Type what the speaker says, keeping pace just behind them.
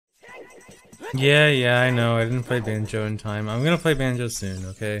Yeah, I know. I didn't play Banjo in time. I'm gonna play Banjo soon,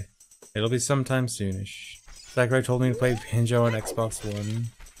 okay? It'll be sometime soonish. Sakurai told me to play Banjo on Xbox One.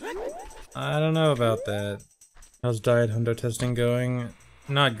 I don't know about that. How's Diet Hundo testing going?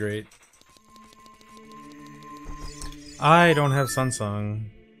 Not great. I don't have Sunsong.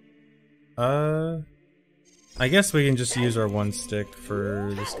 I guess we can just use our one stick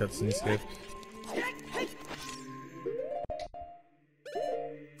for this cutscene skip.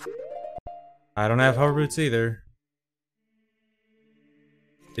 I don't have hover boots either.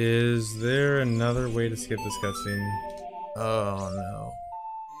 Is there another way to skip this cutscene? Oh no.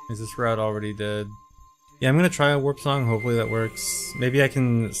 Is this route already dead? Yeah, I'm gonna try a warp song, hopefully that works. Maybe I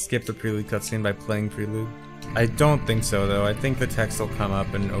can skip the prelude cutscene by playing prelude. I don't think so though, I think the text will come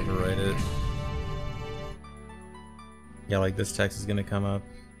up and overwrite it. Yeah, like this text is gonna come up.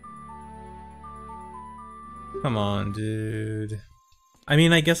 Come on, dude. I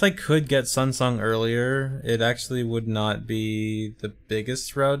mean, I guess I could get Sunsong earlier. It actually would not be the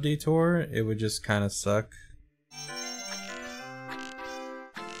biggest route detour. It would just kind of suck.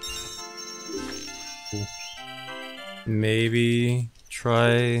 Maybe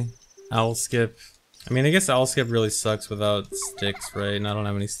try Owl Skip. I mean, I guess Owl Skip really sucks without sticks, right? And I don't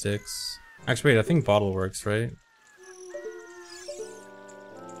have any sticks. Actually, wait, I think Bottle works, right?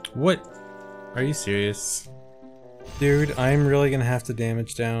 What? Are you serious? Dude, I'm really gonna have to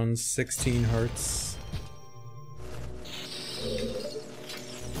damage down 16 hearts.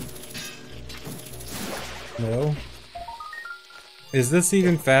 No? Is this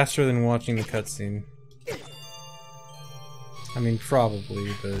even faster than watching the cutscene? I mean,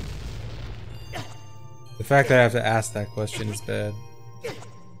 probably, but... the fact that I have to ask that question is bad.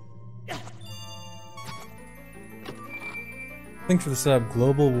 Thanks for the sub.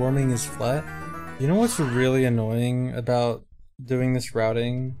 Global warming is flat? You know what's really annoying about doing this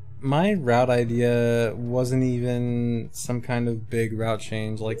routing? My route idea wasn't even some kind of big route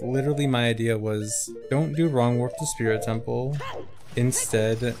change. Like, literally my idea was, don't do wrong warp to Spirit Temple.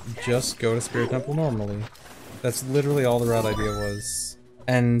 Instead, just go to Spirit Temple normally. That's literally all the route idea was.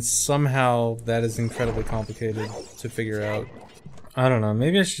 And somehow that is incredibly complicated to figure out. I don't know,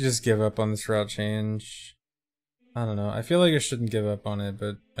 maybe I should just give up on this route change. I don't know, I feel like I shouldn't give up on it,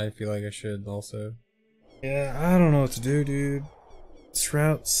 but I feel like I should also. Yeah, I don't know what to do, dude. This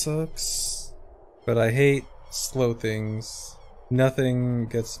route sucks. But I hate slow things. Nothing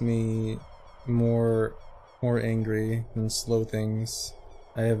gets me more angry than slow things.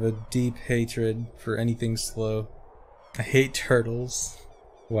 I have a deep hatred for anything slow. I hate turtles.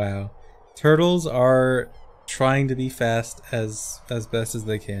 Wow. Turtles are trying to be fast as best as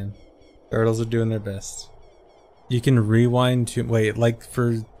they can. Turtles are doing their best. You can rewind to wait, like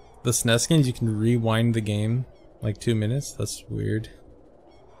for the SNES games, you can rewind the game like 2 minutes? That's weird.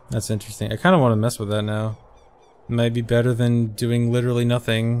 That's interesting. I kind of want to mess with that now. It might be better than doing literally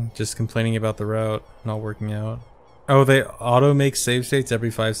nothing, just complaining about the route not working out. Oh, they auto make save states every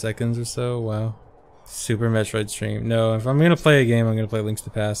 5 seconds or so? Wow. Super Metroid stream. No, if I'm gonna play a game, I'm gonna play Links to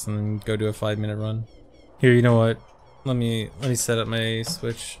the Past and then go do a 5-minute run. Here, you know what? Let me set up my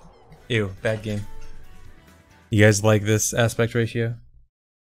Switch. Ew, bad game. You guys like this aspect ratio?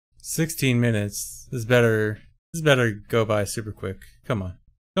 16 minutes. This better go by super quick. Come on.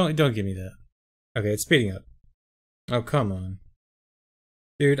 Don't give me that. Okay, it's speeding up. Oh, come on.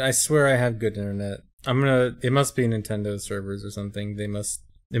 Dude, I swear I have good internet. It must be Nintendo servers or something. It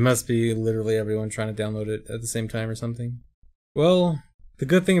must be literally everyone trying to download it at the same time or something. Well, the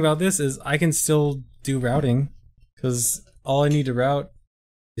good thing about this is I can still do routing, because all I need to route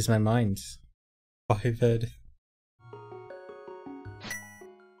is my mind. By bed.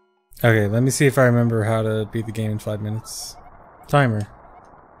 Okay, let me see if I remember how to beat the game in 5 minutes. Timer.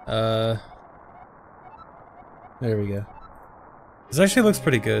 There we go. This actually looks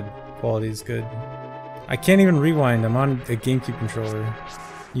pretty good. Quality is good. I can't even rewind. I'm on a GameCube controller.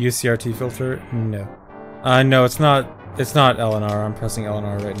 Use CRT filter? No. No, it's not LNR. I'm pressing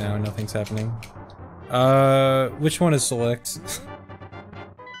LNR right now and nothing's happening. Which one is select?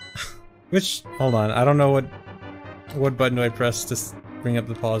 Hold on. I don't know what button do I press to bring up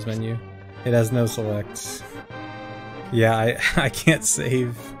the pause menu. It has no select. Yeah, I can't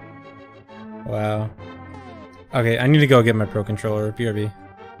save. Wow. Okay, I need to go get my Pro Controller. BRB.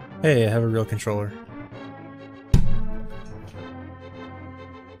 Hey, I have a real controller.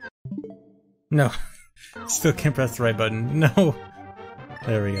 No. Still can't press the right button. No.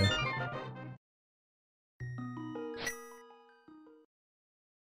 There we go.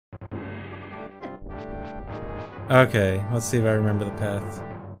 Okay, let's see if I remember the path.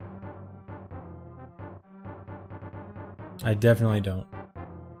 I definitely don't.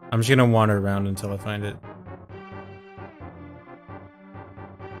 I'm just gonna wander around until I find it.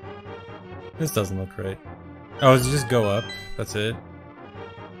 This doesn't look right. Oh, does it just go up? That's it?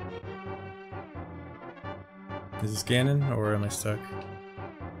 Is this Ganon, or am I stuck?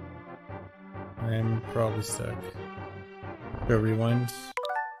 I am probably stuck. Go rewind.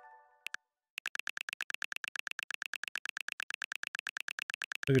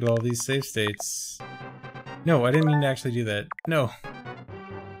 Look at all these save states. No, I didn't mean to actually do that. No.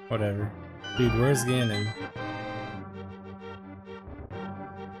 Whatever. Dude, where's Ganon?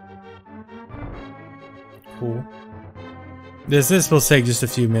 Cool. This is supposed to take just a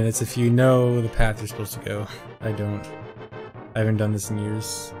few minutes if you know the path you're supposed to go. I don't. I haven't done this in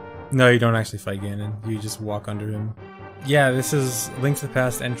years. No, you don't actually fight Ganon. You just walk under him. Yeah, this is Link to the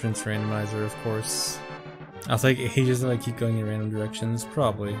Past entrance randomizer, of course. I was like, ages that I keep going in random directions?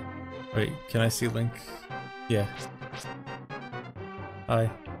 Probably. Wait, can I see Link? Yeah.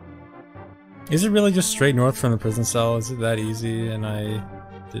 Hi. Is it really just straight north from the prison cell? Is it that easy and I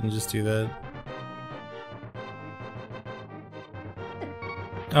didn't just do that?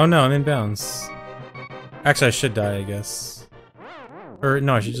 Oh no, I'm in bounds. Actually, I should die, I guess. Or,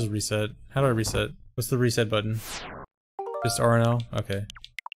 no, I should just reset. How do I reset? What's the reset button? Just RNL? Okay.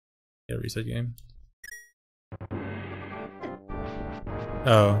 Yeah, reset game.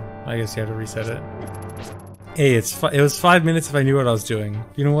 Oh, I guess you have to reset it. Hey, it was 5 minutes if I knew what I was doing.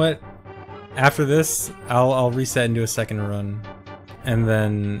 You know what? After this, I'll reset and do a second run. And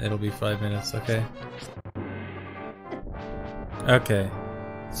then it'll be 5 minutes, okay? Okay.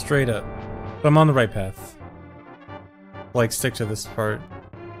 Straight up. But I'm on the right path. Like, stick to this part.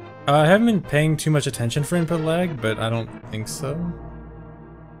 I haven't been paying too much attention for input lag, but I don't think so.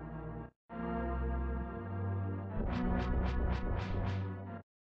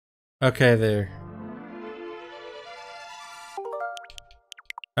 Okay, there.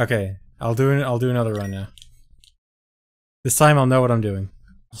 Okay, I'll do another run now. This time I'll know what I'm doing.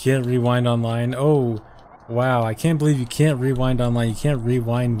 You can't rewind online. Oh, wow, I can't believe you can't rewind online. You can't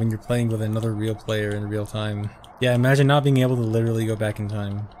rewind when you're playing with another real player in real time. Yeah, imagine not being able to literally go back in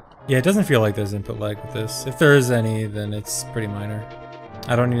time. Yeah, it doesn't feel like there's input lag with this. If there is any, then it's pretty minor.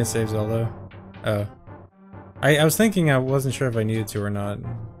 I don't need to save Zelda. Oh. I was thinking I wasn't sure if I needed to or not.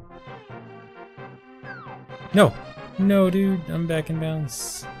 No! No, dude, I'm back in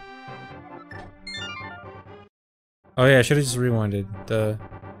bounds. Oh yeah, I should've just rewinded. Duh.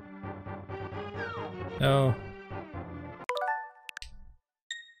 No.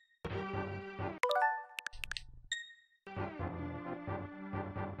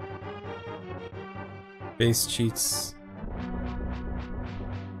 Base cheats.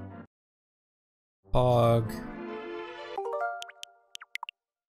 Hog.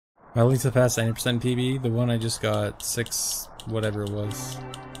 My Link to the Past 90% PB, the one I just got 6 whatever it was.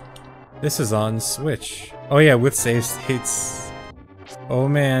 This is on Switch. Oh yeah, with save states. Oh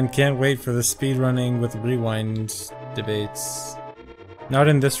man, can't wait for the speedrunning with rewind debates. Not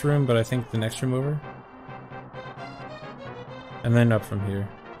in this room, but I think the next room over. And then up from here.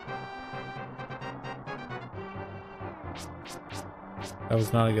 That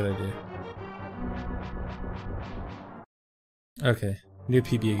was not a good idea. Okay. New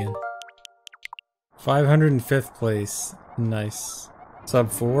PB again. 505th place. Nice. Sub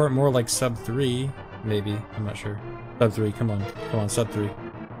 4? More like sub 3. Maybe. I'm not sure. Sub 3. Come on. Come on. Sub 3.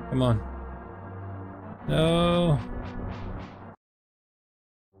 Come on. No.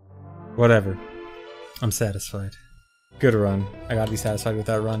 Whatever. I'm satisfied. Good run. I gotta be satisfied with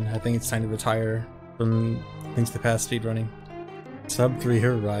that run. I think it's time to retire from Link to the Past speedrunning. Sub 3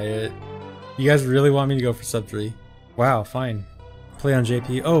 here, Riot. You guys really want me to go for sub 3? Wow, fine. Play on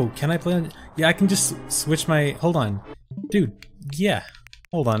JP. Oh, can I play on... Yeah, I can just switch my... Hold on. Dude, yeah.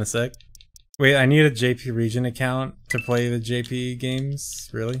 Hold on a sec. Wait, I need a JP region account to play the JP games?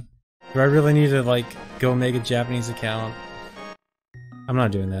 Really? Do I really need to, like, go make a Japanese account? I'm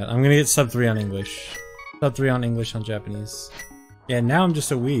not doing that. I'm gonna get sub 3 on English. Sub 3 on English on Japanese. Yeah, now I'm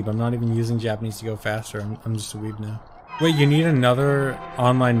just a weeb. I'm not even using Japanese to go faster. I'm just a weeb now. Wait, you need another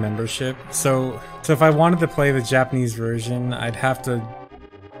online membership? So if I wanted to play the Japanese version, I'd have to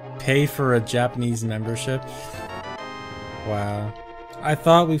pay for a Japanese membership? Wow. I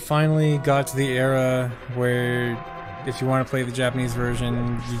thought we finally got to the era where if you want to play the Japanese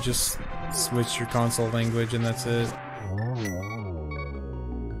version, you just switch your console language and that's it.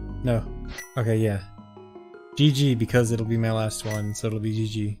 No. Okay, yeah. GG, because it'll be my last one, so it'll be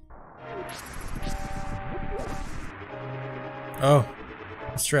GG. Oh,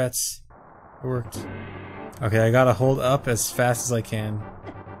 strats. It worked. Okay, I gotta hold up as fast as I can.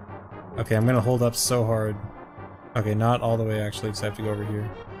 Okay, I'm gonna hold up so hard. Okay, not all the way actually, because I have to go over here.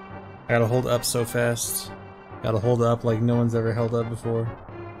 I gotta hold up so fast. Gotta hold up like no one's ever held up before.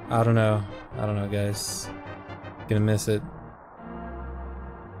 I don't know. I don't know, guys. Gonna miss it.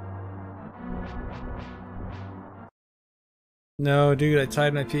 No, dude, I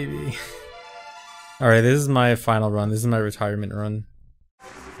tied my PB. Alright, this is my final run. This is my retirement run.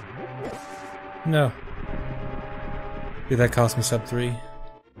 No. Did that cost me sub 3?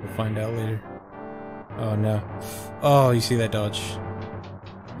 We'll find out later. Oh no. Oh, you see that dodge.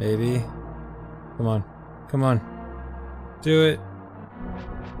 Maybe. Come on. Come on. Do it.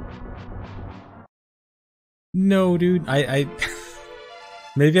 No, dude. I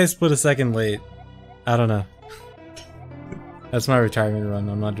maybe I split a second late. I don't know. That's my retirement run.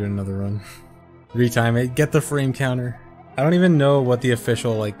 I'm not doing another run. Retime it. Get the frame counter. I don't even know what the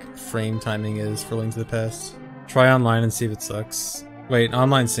official, like, frame timing is for Link to the Past. Try online and see if it sucks. Wait,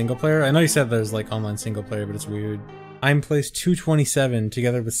 online single player? I know you said there's, like, online single player, but it's weird. I'm placed 227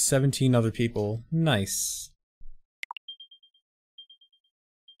 together with 17 other people. Nice.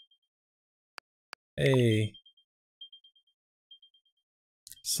 Hey.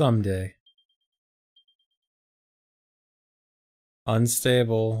 Someday.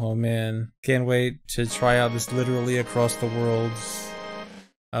 Unstable. Oh man. Can't wait to try out this literally across the worlds.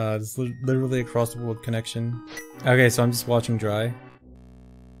 This literally across the world connection. Okay, so I'm just watching dry.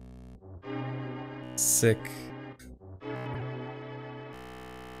 Sick.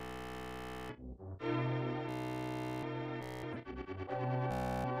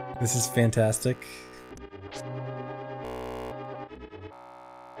 This is fantastic.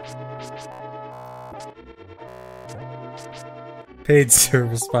 Paid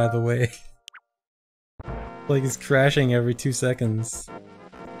service, by the way. Like, it's crashing every 2 seconds.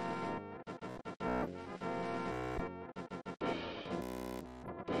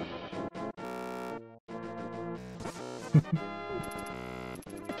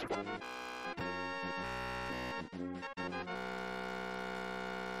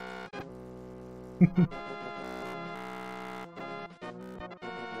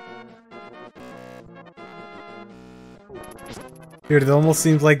 Dude, it almost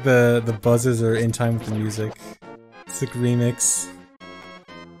seems like the buzzes are in time with the music. It's like remix.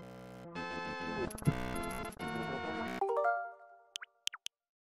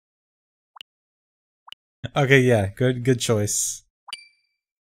 Okay, yeah, good choice.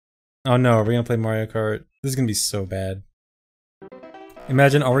 Oh no, are we gonna play Mario Kart? This is gonna be so bad.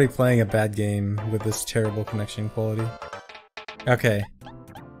 Imagine already playing a bad game with this terrible connection quality. Okay.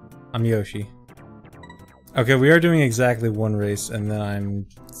 I'm Yoshi. Okay, we are doing exactly one race and then I'm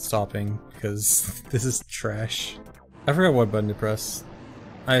stopping because this is trash. I forgot what button to press.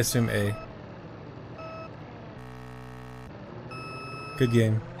 I assume A. Good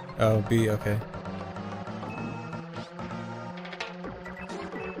game. Oh, B, okay.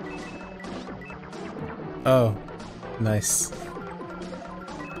 Oh, nice.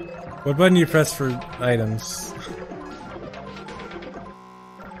 What button do you press for items?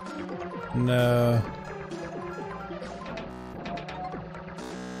 No.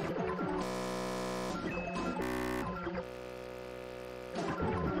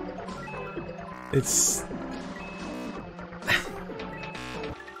 It's...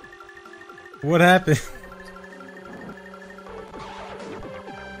 What happened?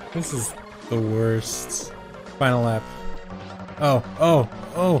 This is the worst. Final lap. Oh,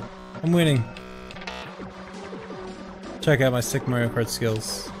 I'm winning. Check out my sick Mario Kart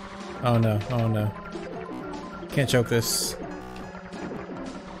skills. Oh no, Can't choke this.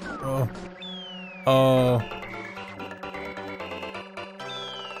 Oh.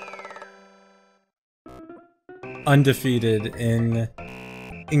 Undefeated in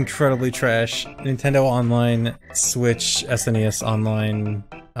incredibly trash Nintendo Online, Switch, SNES Online,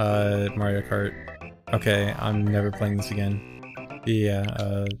 Mario Kart. Okay, I'm never playing this again.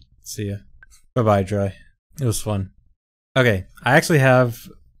 Yeah, see ya. Bye-bye, Dry. It was fun. Okay, I actually have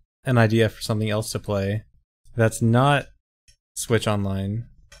an idea for something else to play that's not Switch Online.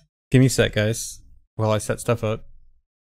 Give me a sec, guys, while I set stuff up.